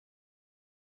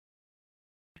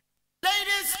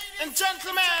Ladies and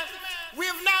gentlemen, we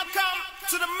have now come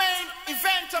to the main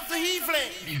event of the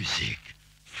evening. Music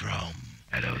from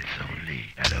adults only,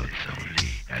 adults only,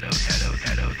 adults.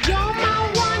 You're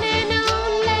my one and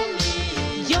only.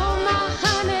 You're my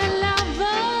honey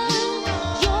lover.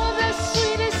 You're the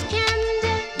sweetest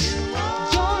candy.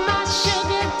 You're my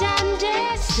sugar dandy.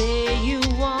 Say you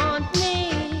want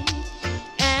me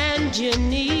and you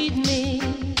need me.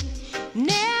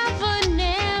 Never,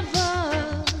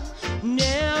 never,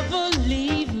 never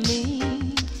leave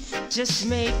me. Just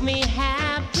make me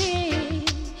happy.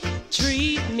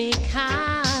 Treat me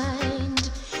kind.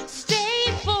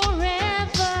 Stay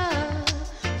forever,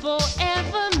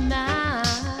 forever mine.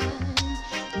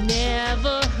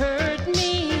 Never hurt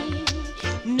me,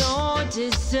 nor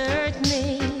desert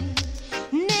me.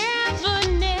 Never,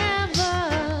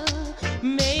 never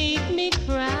make me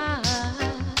cry.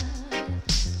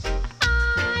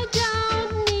 I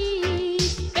don't need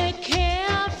a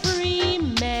carefree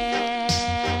man.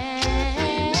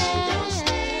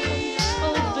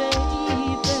 Oh,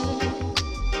 baby.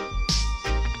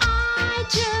 I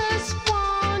just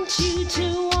want you to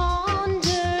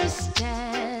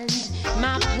understand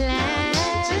my plan,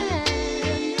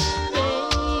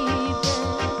 baby.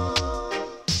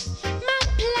 My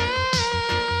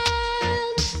plan,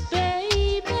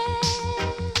 baby.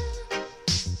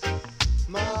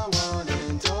 My one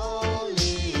and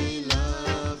only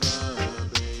lover,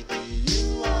 baby, you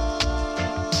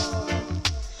are.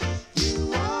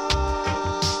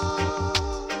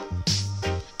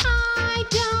 I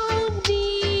don't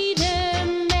need a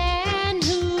man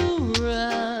who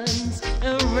runs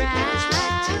around,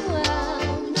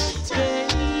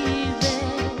 baby.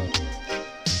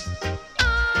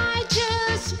 I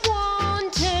just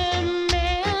want a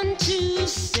man to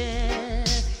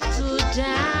settle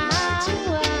down,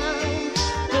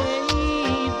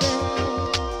 baby.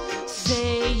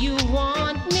 Say you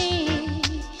want me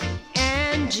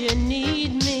and you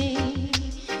need me.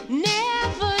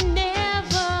 Never,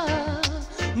 never,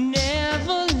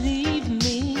 never leave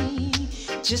me.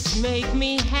 Just make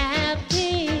me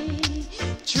happy.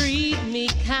 Treat me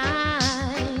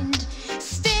kind.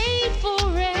 Stay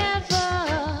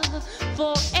forever,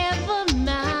 forever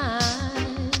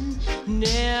mine.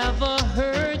 Never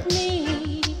hurt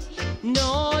me,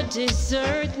 nor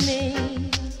desert me.